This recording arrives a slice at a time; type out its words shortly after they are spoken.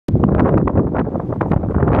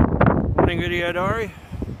video diary.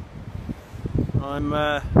 I'm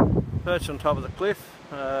perched on top of the cliff,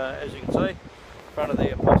 as you can see, in front of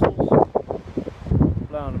the Apostles.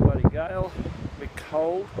 Blowing a bloody gale, a bit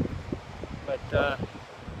cold, but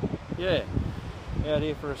yeah, out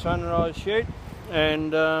here for a sunrise shoot,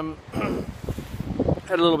 and had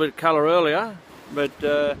a little bit of colour earlier, but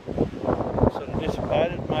sort of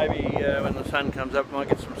dissipated. Maybe when the sun comes up, might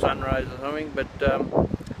get some sun rays or something. But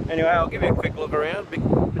anyway, I'll give you a quick look around, bit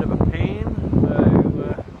of a pan.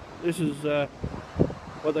 So this is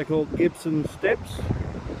what they call Gibson steps,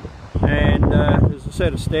 and there's a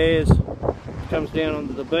set of stairs that comes down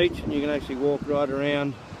onto the beach, and you can actually walk right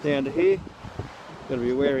around down to here. Got to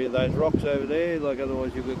be wary of those rocks over there, like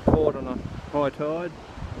otherwise you'll get caught on a high tide.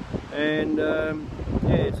 And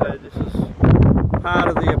yeah, so this is part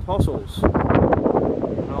of the Apostles.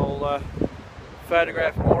 And I'll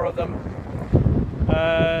photograph more of them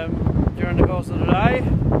during the course of the day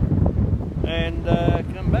and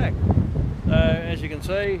come back. So as you can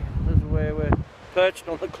see, this is where we're perched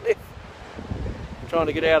on the cliff, trying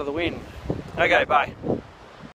to get out of the wind. Okay, bye.